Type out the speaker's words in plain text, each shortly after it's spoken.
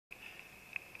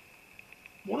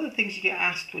One of the things you get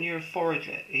asked when you're a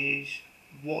forager is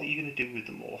what are you going to do with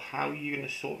them all? How are you going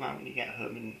to sort them out when you get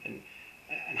home,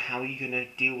 and how are you going to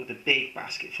deal with a big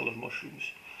basket full of mushrooms?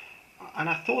 And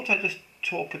I thought I'd just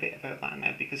talk a bit about that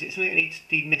now because it's something I need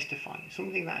to demystify. It's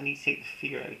something that I need to take the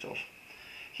fear out of.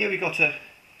 Here we got a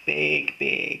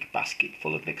big basket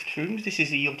full of mixed shrooms. This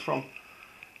is a yield from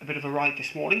a bit of a ride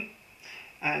this morning.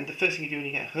 And the first thing you do when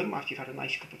you get home after you've had a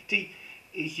nice cup of tea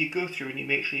is you go through and you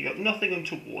make sure you've got nothing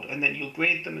untoward, and then you'll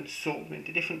grade them and sort them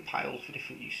into different piles for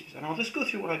different uses. And I'll just go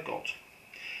through what I've got.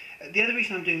 The other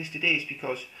reason I'm doing this today is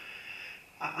because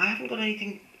I haven't got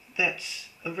anything that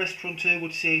a restaurateur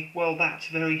would say, well, that's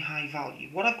very high value.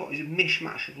 What I've got is a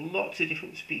mishmash of lots of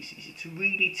different species. It's a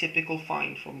really typical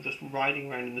find from just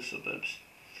riding around in the suburbs.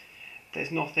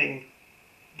 There's nothing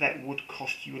that would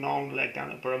cost you an arm and a leg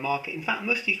down at Borough Market. In fact,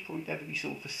 most of these probably never be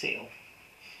sold for sale.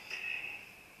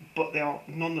 But they are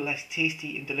nonetheless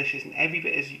tasty and delicious and every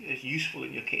bit as useful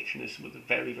in your kitchen as some of the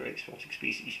very exotic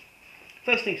species.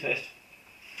 First things first,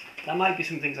 there might be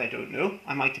some things I don't know.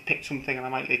 I might have picked something and I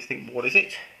might later think, what is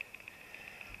it?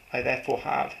 I therefore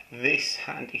have this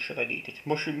handy should I need it.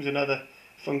 Mushrooms and Other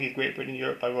Fungi of Great Britain and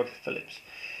Europe by Roger Phillips.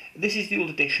 This is the old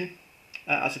edition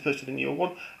as opposed to the newer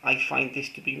one. I find this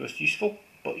to be most useful,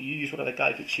 but you use whatever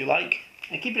guidebooks you like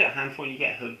and keep it at hand for when you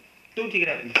get home. Don't take it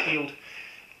out in the field.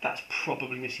 That's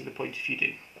probably missing the point if you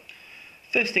do.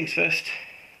 First things first,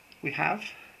 we have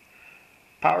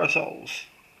parasols.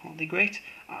 Aren't they great?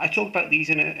 I talked about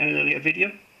these in an earlier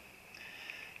video.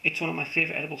 It's one of my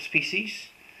favourite edible species.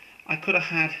 I could have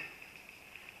had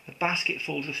a basket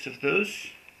full just of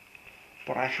those,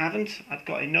 but I haven't. I've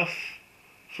got enough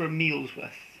for a meal's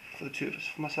worth for the two of us,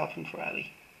 for myself and for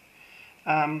Ellie.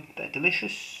 They're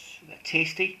delicious, they're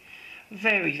tasty,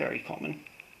 very common.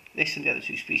 This and the other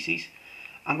two species.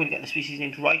 I'm going to get the species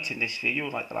names right in this video,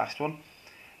 like the last one.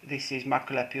 This is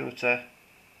Macrolepiota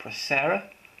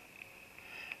procera.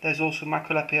 There's also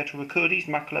Macrolepiota rhocodes,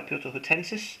 Macrolepiota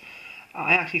hortensis.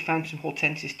 I actually found some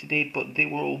hortensis today, but they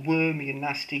were all wormy and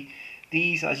nasty.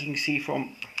 These, as you can see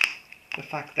from the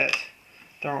fact that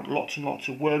there aren't lots and lots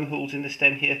of wormholes in the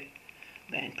stem here,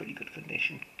 they're in pretty good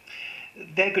condition.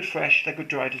 They're good fresh, they're good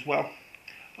dried as well.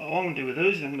 What I'm going to do with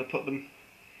those is I'm going to put them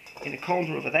in a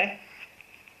colander over there,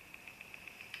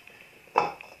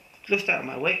 just out of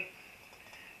my way.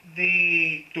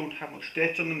 They don't have much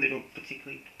dirt on them, they don't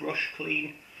particularly brush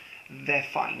clean. They're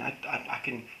fine. I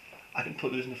can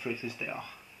put those in the fridge as they are.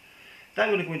 Then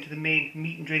we're going to go into the main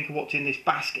meat and drink of what's in this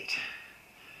basket.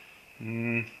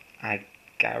 Agaricus.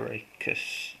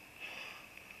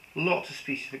 Lots of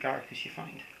species of agaricus you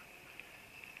find.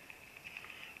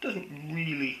 Doesn't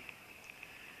really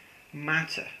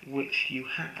matter which you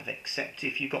have, except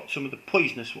if you've got some of the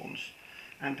poisonous ones.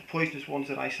 And the poisonous ones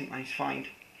that I sometimes find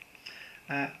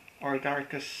are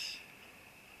agaricus,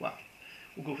 well,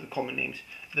 we'll go for the common names,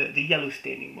 the yellow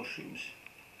staining mushrooms,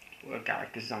 or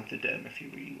agaricus xanthoderma if you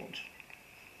really want.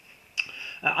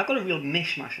 I've got a real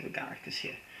mishmash of agaricus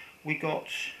here. We got,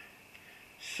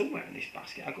 somewhere in this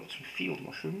basket, I've got some field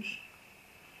mushrooms.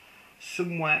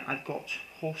 Somewhere I've got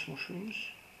horse mushrooms.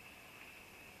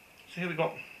 So here we've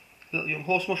got a little young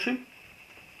horse mushroom,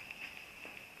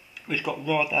 which got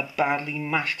rather badly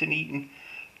mashed and eaten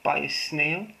by a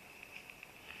snail.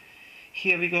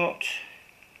 Here we got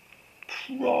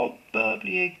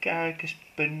probably Agaricus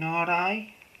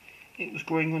bernardi. It was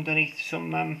growing underneath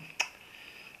some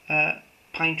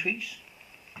pine trees.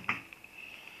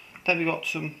 Then we got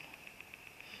some,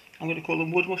 I'm going to call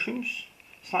them wood mushrooms,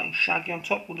 slightly shaggy on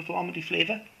top, wonderful almondy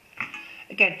flavour.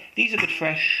 Again, these are good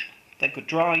fresh, they're good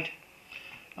dried.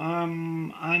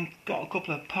 I've got a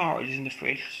couple of partridges in the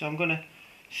fridge, so I'm going to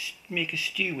make a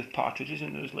stew with partridges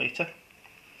and those later.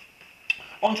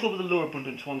 On to go with the lower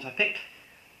abundant ones I picked.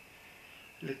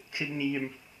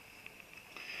 Latinium.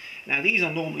 Now these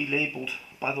are normally labelled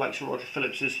by the likes of Roger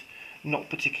Phillips as not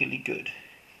particularly good.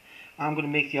 I'm going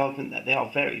to make the argument that they are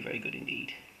very good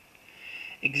indeed.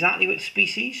 Exactly which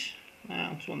species?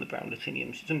 It's one of the brown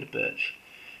latiniums, it's under birch.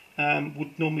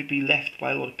 Would normally be left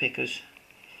by a lot of pickers,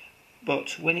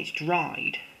 but when it's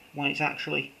dried, when it's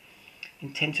actually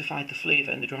intensified the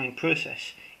flavour in the drying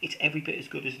process, it's every bit as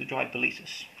good as the dried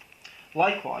Boletus.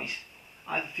 Likewise,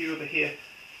 I have a few over here,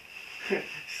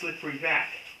 Slippery Jack,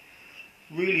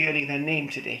 really earning their name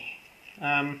today.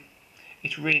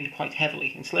 It's rained quite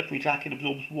heavily, and Slippery Jack, it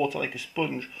absorbs water like a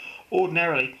sponge.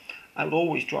 Ordinarily, I would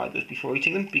always dry those before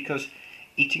eating them, because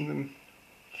eating them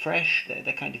fresh,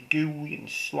 they're kind of gooey and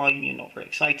slimy and not very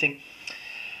exciting.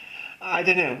 I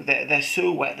don't know, they're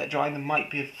so wet that drying them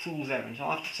might be a fool's errand, so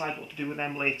I'll have to decide what to do with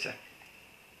them later.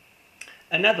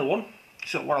 Another one,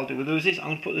 so what I'll do with those is I'm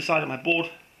going to put them aside on my board,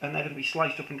 and they're going to be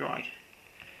sliced up and dried.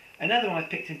 Another one I've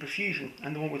picked in profusion,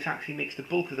 and the one which actually makes the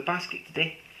bulk of the basket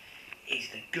today, is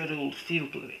the good old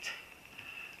field bluet,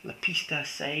 Lepista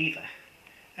saeva.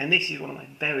 And this is one of my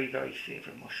very, very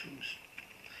favourite mushrooms.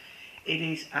 It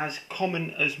is as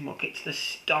common as muck. It's the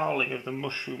starling of the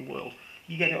mushroom world.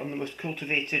 You get it on the most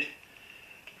cultivated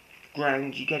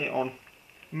ground, you get it on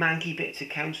manky bits of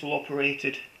council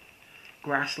operated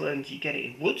grasslands, you get it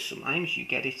in woods sometimes, you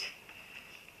get it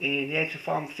in the edge of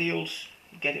farm fields,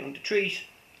 you get it under trees.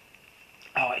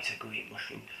 Oh, it's a great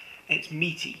mushroom. It's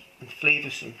meaty and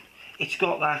flavoursome. It's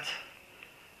got that,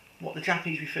 what the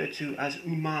Japanese refer to as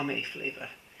umami flavour.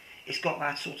 It's got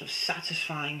that sort of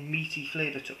satisfying meaty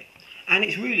flavour to it. And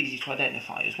it's really easy to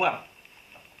identify as well.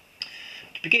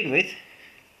 To begin with,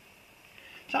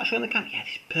 it's actually on the camera, yeah,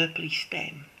 this purpley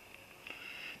stem.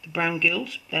 The brown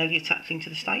gills barely attaching to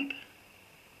the stipe.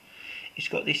 It's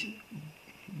got this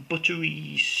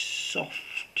buttery,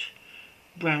 soft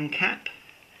brown cap.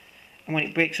 And when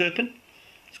it breaks open,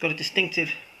 it's got a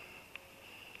distinctive,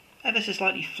 ever so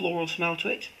slightly floral smell to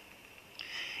it.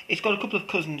 It's got a couple of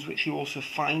cousins which you also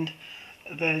find.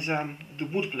 There's the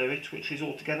wood bluet, which is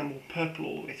altogether more purple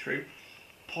all the way through,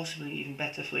 possibly even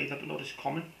better flavour, but not as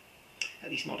common,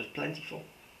 at least not as plentiful.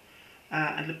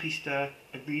 And Lepista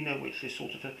arena, which is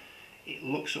sort of it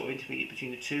looks sort of intermediate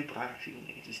between the two, but I actually don't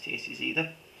think it's as tasty as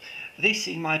either. This,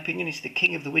 in my opinion, is the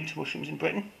king of the winter mushrooms in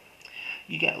Britain.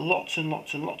 You get lots and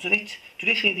lots and lots of it.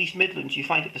 Traditionally in the East Midlands you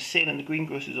find it for sale in the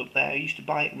greengrocers up there. I used to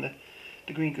buy it in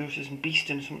the greengrocers in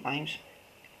Beeston sometimes.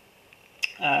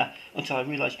 Until I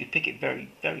realised you could pick it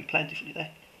very, very plentifully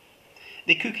there.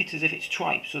 They cook it as if it's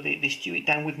tripe, so they stew it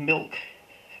down with milk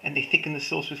and they thicken the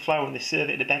sauce with flour and they serve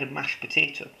it in a bed of mashed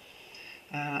potato.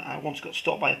 I once got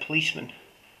stopped by a policeman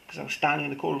because I was standing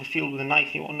in the corner of a field with a knife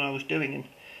and he wanted to know what I was doing, and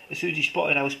as soon as he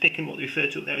spotted I was picking what they refer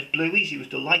to up there as blueies, he was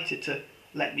delighted to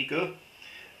let me go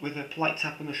with a polite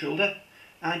tap on the shoulder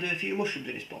and a few mushrooms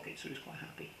in his pocket, so he was quite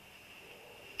happy.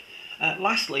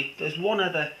 Lastly, there's one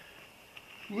other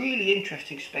really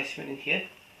interesting specimen in here.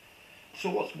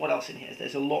 So what else in here?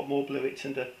 There's a lot more bluets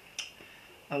and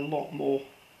a lot more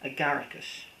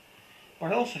agaricus.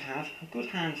 But I also have a good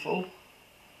handful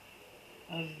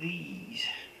of these.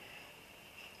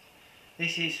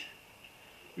 This is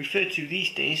referred to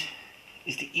these days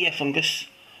as the ear fungus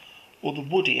or the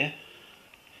wood ear.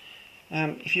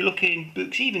 If you look in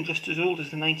books even just as old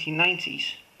as the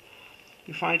 1990s,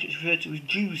 you find it's referred to as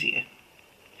Jew's ear,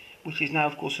 which is now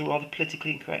of course a rather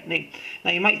politically incorrect name.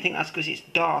 Now you might think that's because it's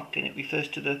dark and it refers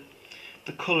to the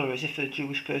colour, as if a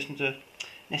Jewish person's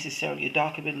necessarily a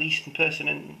darker Middle Eastern person,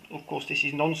 and of course this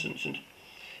is nonsense, and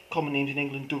common names in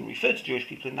England don't refer to Jewish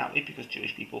people in that way because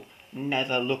Jewish people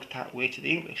never looked that way to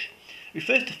the English. It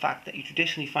refers to the fact that you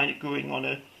traditionally find it growing well,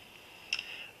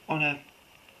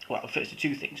 it refers to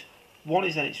two things. One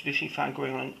is that it's traditionally found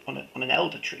growing on an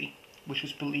elder tree, which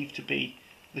was believed to be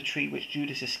the tree which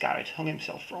Judas Iscariot hung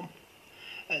himself from.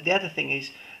 The other thing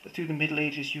is that through the Middle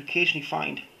Ages you occasionally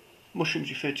find mushrooms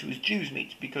referred to as Jew's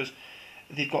meat because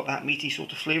they've got that meaty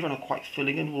sort of flavour and are quite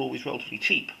filling and were always relatively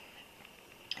cheap,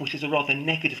 which is a rather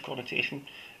negative connotation,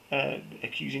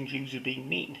 accusing Jews of being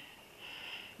mean,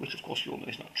 which of course we all know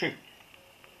is not true.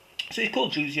 So it's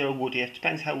called Jew's ear or wood ear. It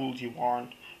depends how old you are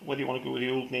and whether you want to go with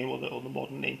the old name or the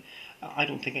modern name. I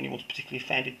don't think anyone's particularly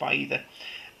offended by either.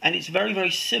 And it's very, very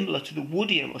similar to the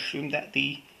wood ear mushroom that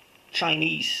the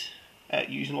Chinese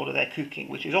use in a lot of their cooking,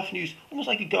 which is often used almost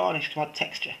like a garnish to add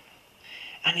texture.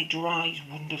 And it dries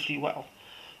wonderfully well.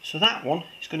 So that one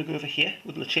is going to go over here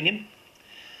with lecinium.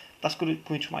 That's going to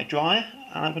go into my dryer,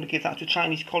 and I'm going to give that to a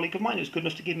Chinese colleague of mine who's good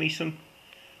enough to give me some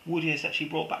wood ears that she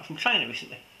brought back from China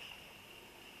recently.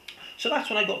 So that's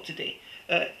what I got today.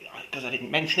 Because I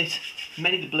didn't mention it,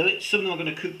 many of the bluets, some of them are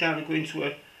going to cook down and go into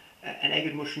an egg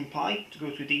and mushroom pie to go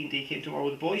to a D&D game tomorrow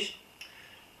with the boys.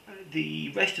 The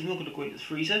rest of them are going to go into the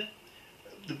freezer.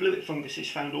 The bluet fungus is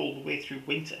found all the way through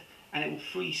winter, and it will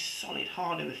freeze solid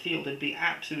hard in the field and be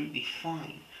absolutely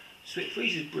fine. So it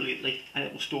freezes brilliantly and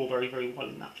it will store very, very well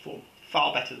in that form.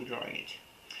 Far better than drying it.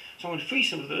 So I'm going to freeze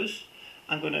some of those.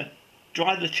 I'm going to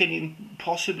dry the lecinium,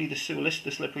 possibly the sulis,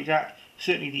 the slippery jack,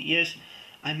 certainly the ears.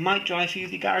 I might dry a few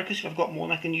of the agaricus if I've got more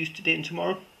than I can use today and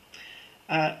tomorrow.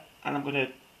 And I'm going to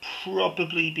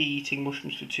probably be eating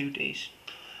mushrooms for 2 days.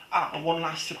 And one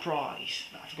last surprise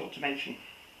that I forgot to mention.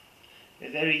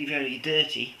 They're very, very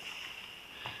dirty.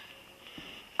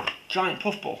 Giant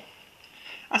puffball.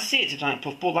 I say it's a giant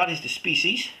puffball, that is the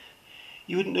species.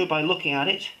 You wouldn't know by looking at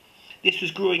it. This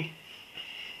was growing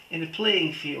in a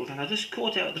playing field and I just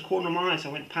caught it out of the corner of my eye as I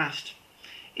went past.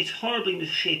 It's horribly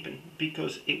misshapen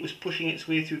because it was pushing its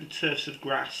way through the turfs of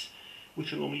grass,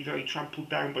 which are normally very trampled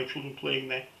down by children playing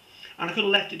there. And I could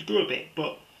have left it to grow a bit,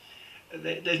 but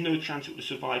there's no chance it would have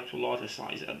survived to a larger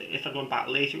size. If I'd gone back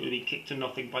later, it would have been kicked to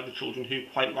nothing by the children, who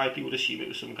quite rightly would assume it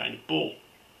was some kind of ball.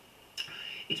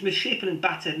 It's misshapen and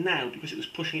battered now because it was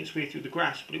pushing its way through the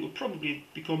grass, but it would probably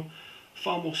become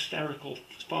far more spherical,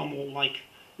 far more like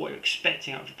what you're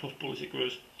expecting out of a puffball as it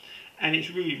grows. And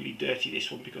it's really, really dirty,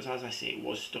 this one, because as I say, it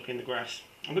was stuck in the grass.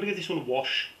 I'm going to give this one a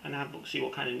wash and have a look, see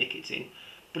what kind of nick it's in.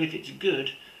 But if it's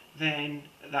good, then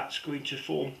that's going to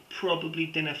form probably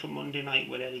dinner for Monday night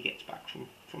when Ellie gets back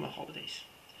from the holidays.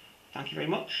 Thank you very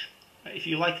much. If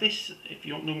you like this, if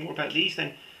you want to know more about these,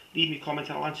 then leave me a comment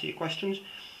and I'll answer your questions.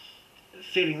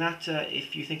 Failing that,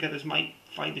 if you think others might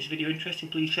find this video interesting,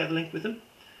 please share the link with them,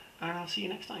 and I'll see you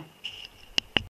next time.